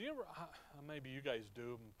 Do you ever, maybe you guys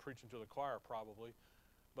do, I'm preaching to the choir probably,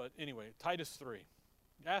 but anyway, Titus 3.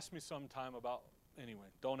 Ask me sometime about, anyway,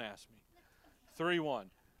 don't ask me. 3:1.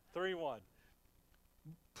 3:1.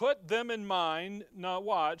 Put them in mind, now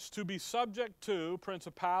watch, to be subject to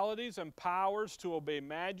principalities and powers, to obey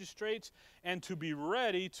magistrates, and to be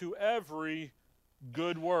ready to every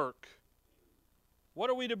good work. What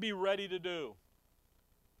are we to be ready to do?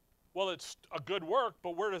 Well, it's a good work,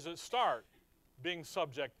 but where does it start? Being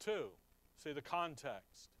subject to. See the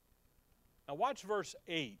context. Now watch verse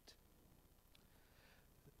 8.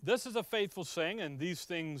 This is a faithful saying, and these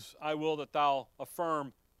things I will that thou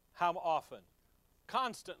affirm. How often?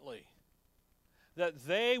 Constantly, that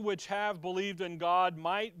they which have believed in God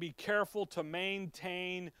might be careful to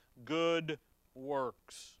maintain good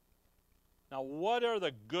works. Now, what are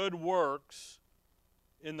the good works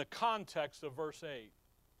in the context of verse 8?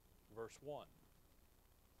 Verse 1.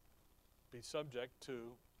 Be subject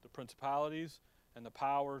to the principalities and the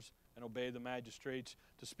powers and obey the magistrates,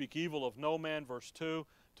 to speak evil of no man, verse 2,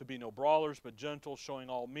 to be no brawlers but gentle, showing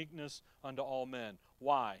all meekness unto all men.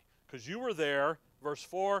 Why? Because you were there. Verse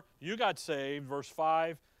 4, you got saved. Verse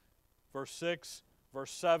 5, verse 6,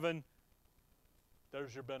 verse 7,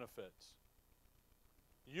 there's your benefits.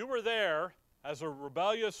 You were there as a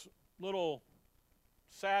rebellious little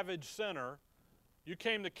savage sinner. You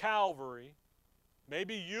came to Calvary.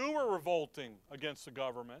 Maybe you were revolting against the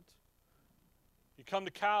government. You come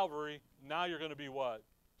to Calvary, now you're going to be what?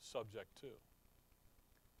 Subject to.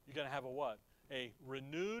 You're going to have a what? A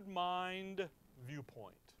renewed mind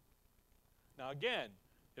viewpoint. Now again,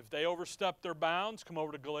 if they overstep their bounds, come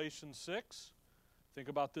over to Galatians 6. Think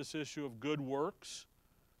about this issue of good works.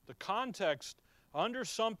 The context,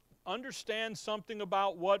 understand something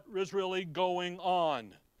about what is really going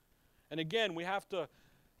on. And again, we have to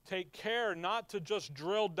take care not to just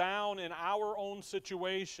drill down in our own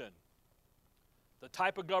situation, the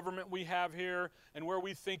type of government we have here and where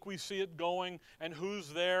we think we see it going and who's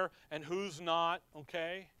there and who's not,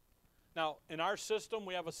 okay? Now, in our system,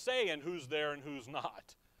 we have a say in who's there and who's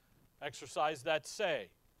not. Exercise that say.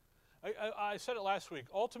 I said it last week.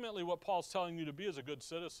 Ultimately, what Paul's telling you to be is a good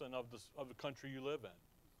citizen of the country you live in.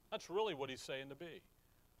 That's really what he's saying to be.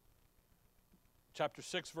 Chapter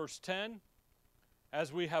 6, verse 10.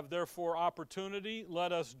 As we have therefore opportunity,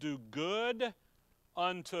 let us do good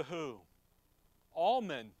unto who? All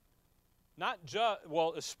men. Not just,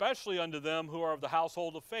 well, especially unto them who are of the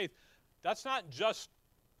household of faith. That's not just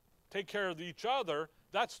take care of each other.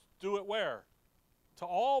 That's do it where? To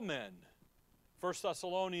all men. 1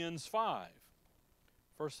 Thessalonians 5.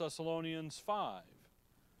 1 Thessalonians 5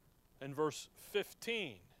 and verse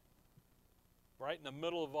 15. Right in the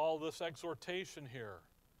middle of all this exhortation here.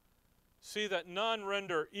 See that none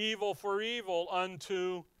render evil for evil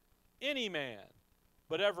unto any man,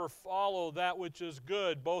 but ever follow that which is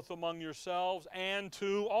good, both among yourselves and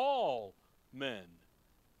to all men.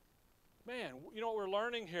 Man, you know what we're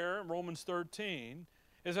learning here in Romans 13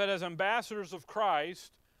 is that as ambassadors of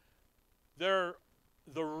Christ, the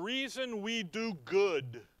reason we do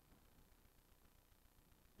good,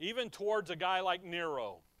 even towards a guy like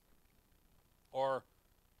Nero, or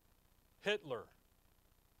Hitler,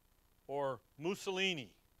 or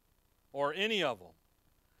Mussolini, or any of them,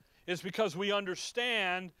 is because we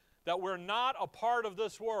understand that we're not a part of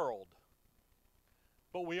this world,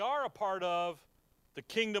 but we are a part of the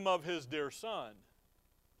kingdom of His dear Son.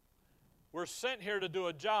 We're sent here to do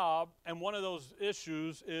a job, and one of those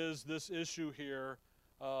issues is this issue here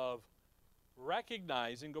of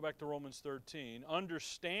recognizing, go back to Romans 13,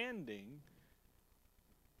 understanding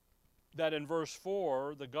that in verse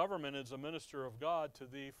 4, the government is a minister of God to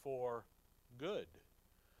thee for good.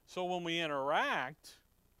 So when we interact,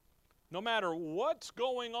 no matter what's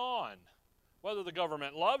going on, whether the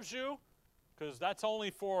government loves you, because that's only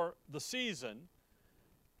for the season,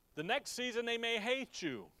 the next season they may hate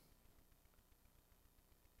you.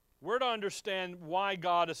 We're to understand why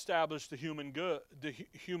God established the human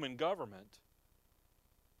government,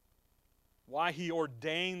 why He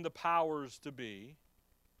ordained the powers to be,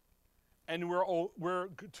 and we're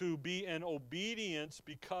to be in obedience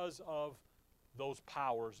because of those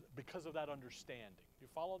powers, because of that understanding. You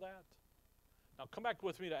follow that? Now come back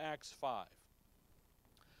with me to Acts 5.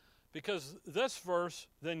 Because this verse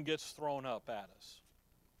then gets thrown up at us.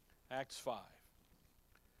 Acts 5.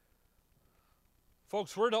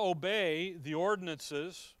 Folks, we're to obey the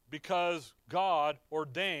ordinances because God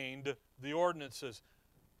ordained the ordinances.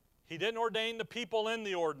 He didn't ordain the people in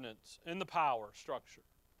the ordinance, in the power structure.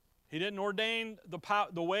 He didn't ordain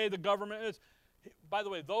the way the government is. By the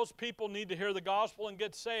way, those people need to hear the gospel and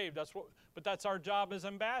get saved. But that's our job as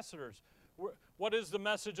ambassadors. What is the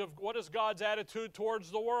message of, what is God's attitude towards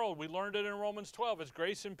the world? We learned it in Romans 12. It's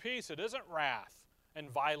grace and peace. It isn't wrath and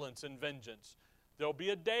violence and vengeance. There'll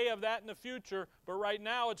be a day of that in the future, but right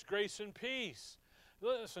now it's grace and peace.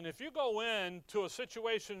 Listen, if you go into a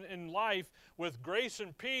situation in life with grace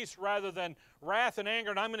and peace rather than wrath and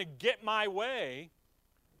anger, and I'm going to get my way,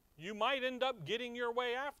 you might end up getting your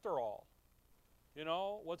way after all. You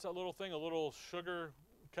know, what's that little thing? A little sugar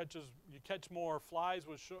you catch more flies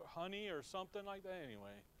with honey or something like that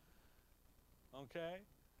anyway. Okay?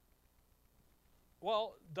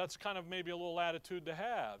 Well, that's kind of maybe a little attitude to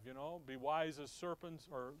have, you know. Be wise as serpents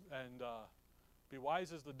and be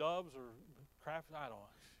wise as the doves or craft. I don't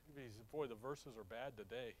know. Boy, the verses are bad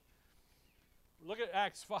today. Look at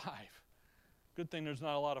Acts 5. Good thing there's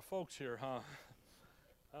not a lot of folks here, huh?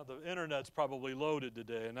 The internet's probably loaded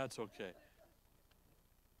today, and that's okay.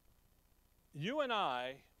 You and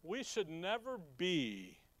I, we should never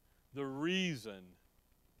be the reason,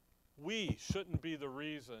 we shouldn't be the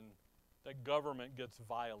reason that government gets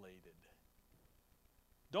violated.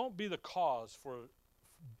 Don't be the cause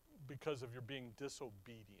because of your being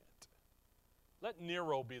disobedient. Let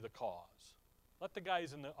Nero be the cause. Let the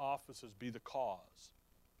guys in the offices be the cause.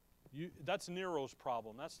 That's Nero's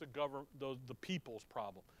problem. That's the people's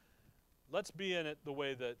problem. Let's be in it the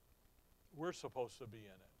way that we're supposed to be in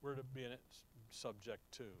it. We're to be in it subject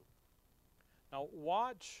to. Now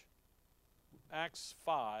watch Acts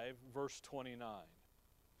 5, verse 29.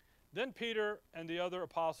 Then Peter and the other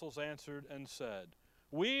apostles answered and said,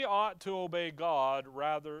 we ought to obey God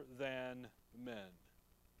rather than men.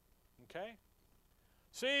 Okay?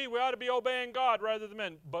 See, we ought to be obeying God rather than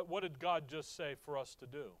men. But what did God just say for us to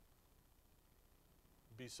do?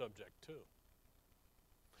 Be subject to.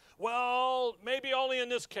 Well, maybe only in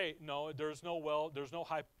this case. No, there's no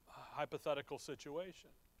hypothetical situation.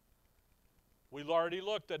 We already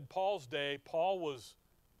looked at Paul's day. Paul was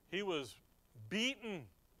beaten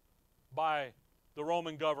by the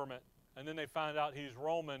Roman government. And then they find out he's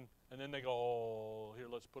Roman, and then they go, oh, here,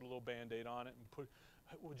 let's put a little Band-Aid on it. And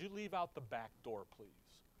would you leave out the back door, please?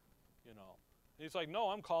 You know. And he's like, no,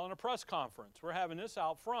 I'm calling a press conference. We're having this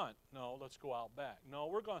out front. No, let's go out back. No,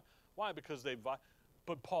 we're going. Why? Because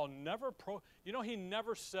but Paul never, he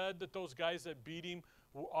never said that those guys that beat him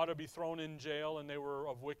ought to be thrown in jail and they were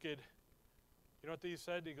of wicked. You know what he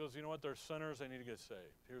said? He goes, you know what? They're sinners. They need to get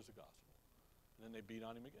saved. Here's the gospel. And then they beat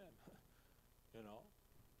on him again. You know.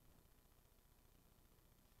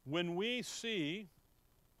 When we see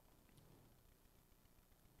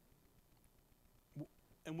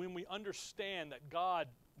and when we understand that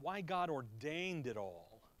why God ordained it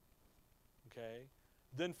all, okay,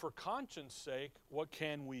 then for conscience sake, what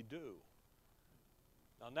can we do?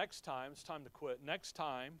 Now next time, it's time to quit. Next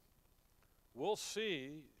time, we'll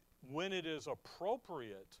see when it is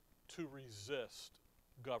appropriate to resist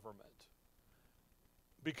government.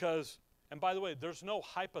 Because, and by the way, there's no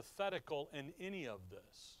hypothetical in any of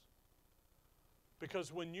this.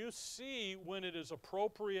 Because when you see when it is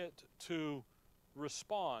appropriate to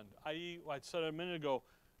respond, i.e., I said a minute ago,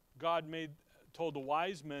 God told the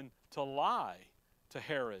wise men to lie to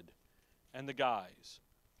Herod and the guys.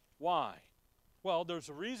 Why? Well, there's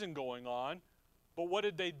a reason going on, but what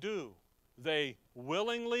did they do? They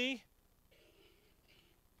willingly,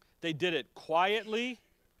 they did it quietly,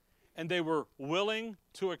 and they were willing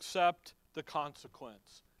to accept the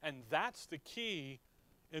consequence. And that's the key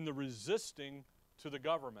in the resisting to the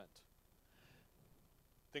government.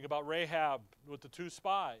 Think about Rahab with the 2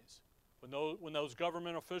 spies. When those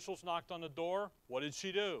government officials knocked on the door, what did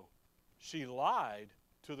she do? She lied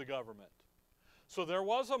to the government. So there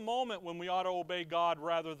was a moment when we ought to obey God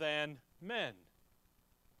rather than men.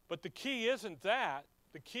 But the key isn't that.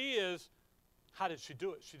 The key is, how did she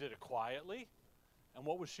do it? She did it quietly. And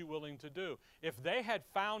what was she willing to do? If they had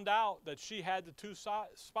found out that she had the 2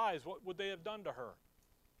 spies, what would they have done to her?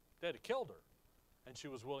 They'd have killed her. And she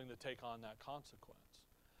was willing to take on that consequence.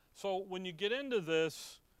 So when you get into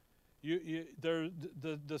this,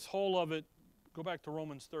 this whole of it, go back to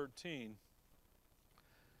Romans 13.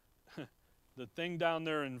 The thing down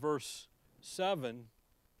there in verse 7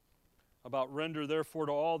 about render therefore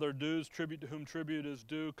to all their dues, tribute to whom tribute is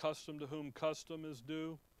due, custom to whom custom is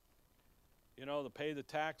due. You know, the pay the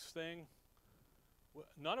tax thing.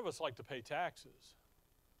 None of us like to pay taxes.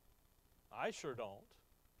 I sure don't.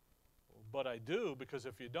 But I do, because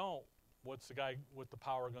if you don't, what's the guy with the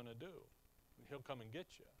power going to do? He'll come and get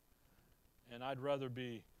you. And I'd rather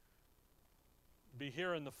be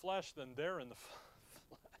here in the flesh than there in the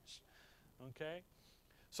flesh. Okay?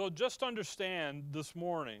 So just understand this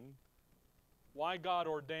morning why God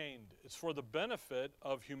ordained. It's for the benefit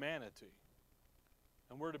of humanity.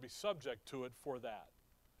 And we're to be subject to it for that.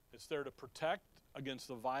 It's there to protect against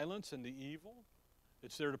the violence and the evil.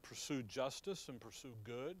 It's there to pursue justice and pursue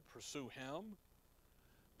good, pursue Him.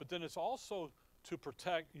 But then it's also to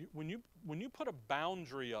protect. When you put a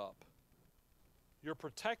boundary up,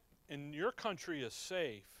 and your country is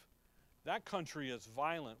safe, that country is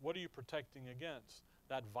violent. What are you protecting against?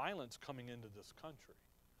 That violence coming into this country.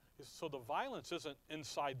 So the violence isn't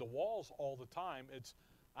inside the walls all the time. It's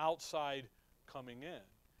outside coming in.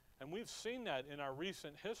 And we've seen that in our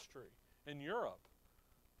recent history in Europe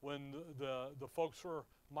when the folks were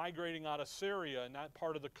migrating out of Syria and that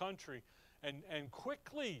part of the country. And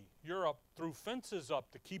quickly Europe threw fences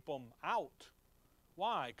up to keep them out.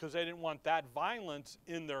 Why? Because they didn't want that violence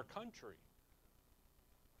in their country.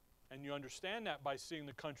 And you understand that by seeing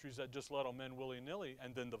the countries that just let them in willy-nilly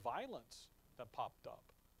and then the violence that popped up.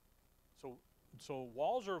 So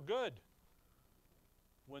walls are good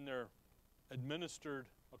when they're administered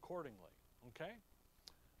accordingly. Okay?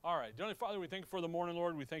 All right. Heavenly Father, we thank you for the morning,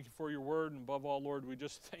 Lord. We thank you for your word. And above all, Lord, we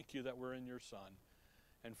just thank you that we're in your Son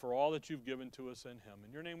and for all that you've given to us in him.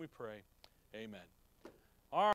 In your name we pray. Amen.